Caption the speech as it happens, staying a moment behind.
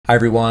Hi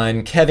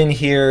everyone, Kevin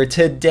here.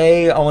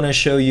 Today I want to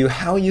show you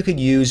how you could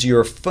use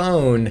your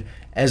phone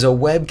as a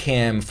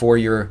webcam for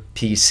your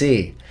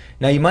PC.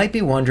 Now you might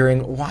be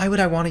wondering, why would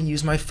I want to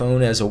use my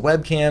phone as a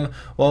webcam?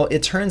 Well,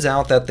 it turns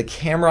out that the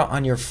camera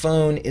on your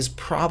phone is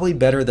probably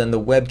better than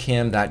the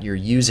webcam that you're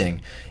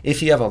using.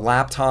 If you have a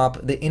laptop,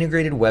 the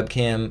integrated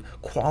webcam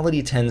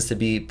quality tends to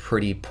be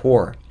pretty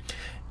poor.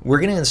 We're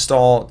going to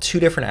install two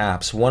different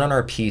apps, one on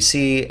our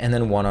PC and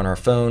then one on our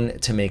phone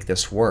to make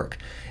this work.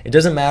 It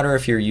doesn't matter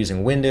if you're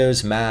using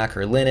Windows, Mac,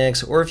 or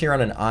Linux, or if you're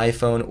on an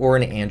iPhone or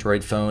an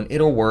Android phone,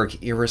 it'll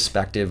work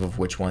irrespective of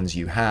which ones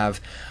you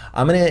have.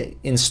 I'm going to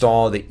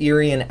install the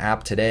Irian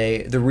app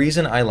today. The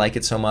reason I like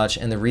it so much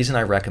and the reason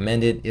I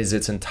recommend it is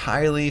it's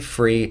entirely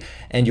free,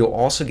 and you'll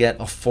also get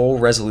a full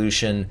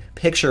resolution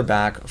picture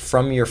back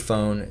from your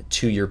phone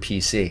to your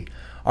PC.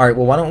 All right,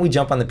 well, why don't we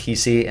jump on the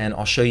PC and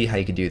I'll show you how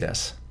you can do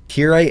this.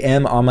 Here I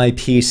am on my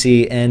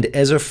PC, and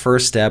as a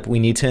first step, we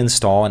need to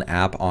install an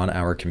app on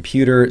our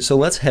computer. So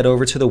let's head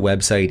over to the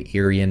website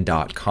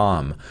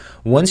irian.com.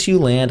 Once you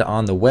land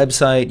on the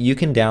website, you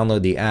can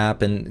download the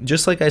app, and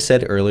just like I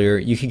said earlier,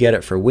 you can get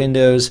it for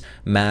Windows,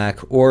 Mac,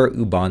 or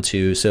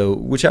Ubuntu. So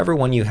whichever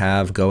one you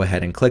have, go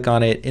ahead and click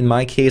on it. In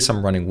my case,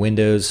 I'm running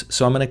Windows,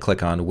 so I'm going to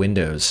click on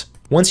Windows.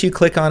 Once you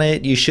click on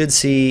it, you should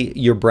see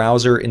your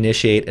browser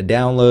initiate a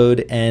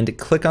download, and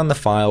click on the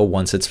file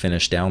once it's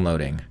finished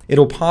downloading.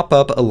 It'll pop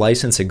up a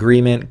license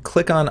agreement,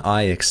 click on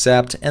I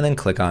accept, and then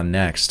click on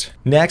next.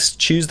 Next,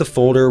 choose the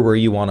folder where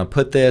you want to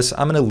put this.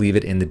 I'm going to leave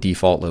it in the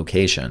default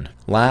location.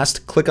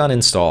 Last, click on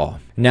install.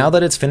 Now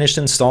that it's finished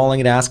installing,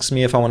 it asks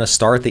me if I want to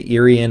start the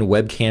Irian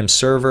webcam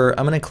server.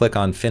 I'm going to click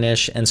on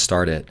finish and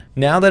start it.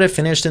 Now that it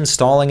finished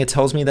installing, it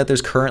tells me that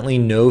there's currently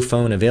no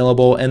phone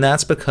available, and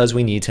that's because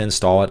we need to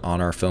install it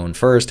on our phone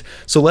first.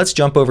 So let's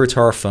jump over to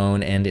our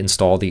phone and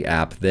install the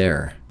app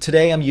there.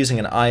 Today I'm using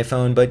an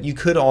iPhone, but you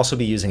could also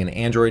be using an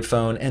Android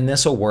phone, and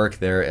this will work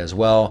there as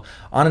well.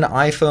 On an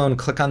iPhone,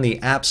 click on the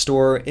App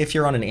Store. If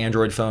you're on an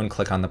Android phone,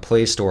 click on the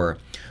Play Store.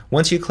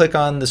 Once you click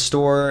on the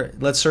store,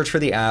 let's search for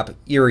the app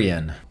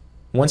Irian.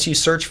 Once you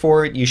search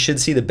for it, you should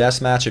see the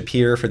best match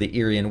appear for the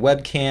Irian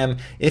webcam.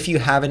 If you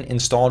haven't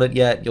installed it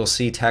yet, you'll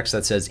see text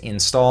that says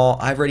install.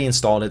 I've already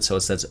installed it, so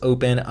it says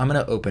open. I'm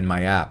going to open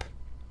my app.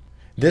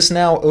 This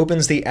now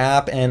opens the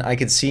app, and I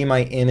could see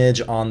my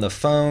image on the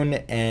phone,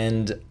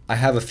 and I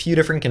have a few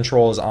different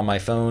controls on my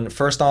phone.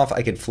 First off,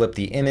 I could flip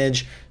the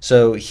image.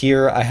 So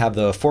here I have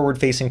the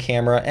forward-facing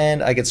camera,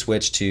 and I could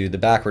switch to the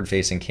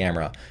backward-facing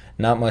camera.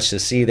 Not much to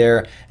see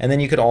there. And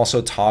then you could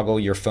also toggle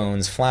your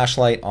phone's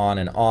flashlight on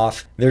and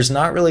off. There's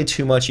not really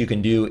too much you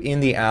can do in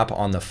the app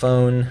on the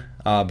phone.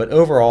 But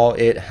overall,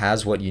 it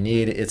has what you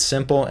need. It's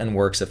simple and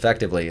works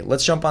effectively.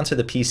 Let's jump onto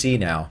the PC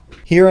now.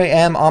 Here I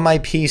am on my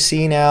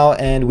PC now,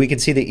 and we can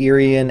see the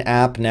Irian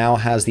app now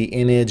has the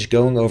image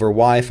going over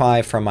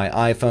Wi-Fi from my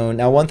iPhone.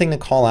 Now, one thing to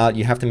call out,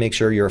 you have to make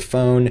sure your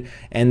phone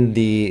and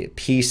the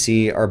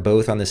PC are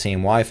both on the same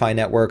Wi-Fi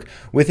network.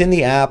 Within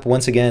the app,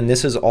 once again,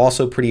 this is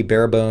also pretty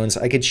bare bones.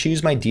 I could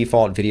choose my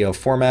default video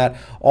format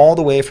all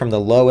the way from the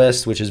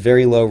lowest, which is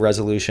very low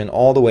resolution,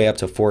 all the way up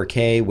to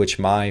 4K, which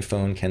my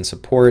phone can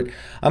support.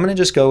 I'm going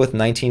to just go with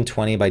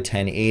 1920 by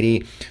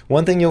 1080.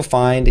 One thing you'll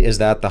find is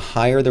that the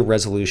higher the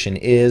resolution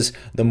is,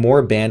 the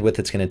more bandwidth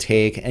it's going to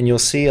take, and you'll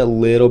see a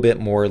little bit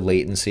more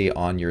latency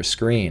on your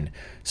screen.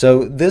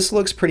 So this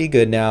looks pretty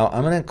good now.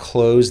 I'm going to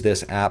close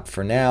this app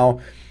for now.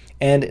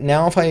 And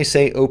now if I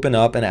say open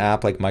up an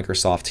app like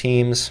Microsoft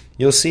Teams,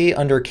 you'll see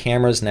under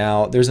cameras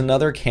now, there's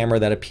another camera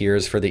that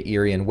appears for the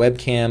Irian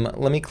webcam.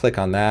 Let me click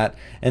on that,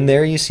 and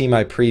there you see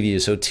my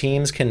preview. So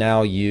Teams can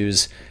now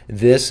use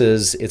this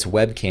as its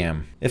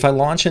webcam. If I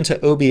launch into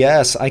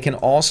OBS, I can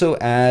also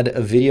add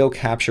a video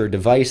capture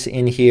device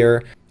in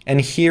here. And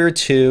here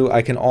too,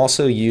 I can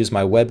also use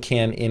my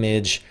webcam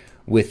image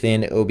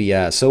within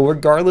OBS. So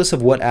regardless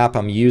of what app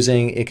I'm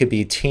using, it could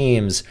be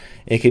Teams,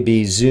 it could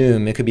be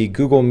Zoom, it could be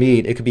Google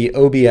Meet, it could be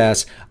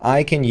OBS,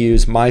 I can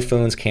use my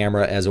phone's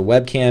camera as a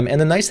webcam. And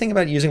the nice thing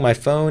about using my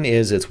phone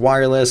is it's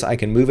wireless. I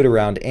can move it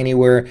around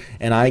anywhere,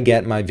 and I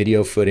get my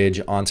video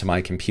footage onto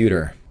my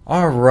computer.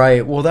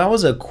 Alright, well that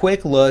was a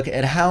quick look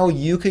at how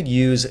you could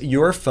use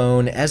your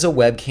phone as a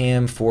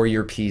webcam for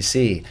your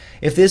PC.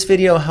 If this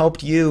video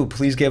helped you,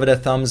 please give it a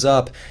thumbs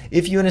up.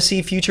 If you want to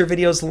see future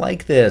videos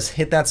like this,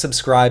 hit that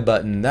subscribe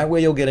button. That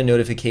way you'll get a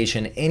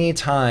notification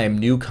anytime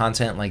new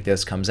content like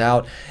this comes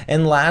out.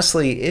 And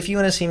lastly, if you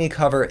want to see me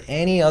cover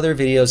any other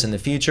videos in the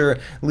future,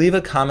 leave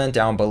a comment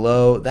down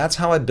below. That's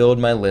how I build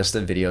my list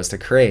of videos to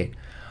create.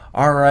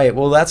 Alright,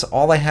 well that's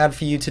all I had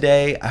for you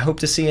today. I hope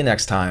to see you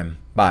next time.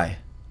 Bye.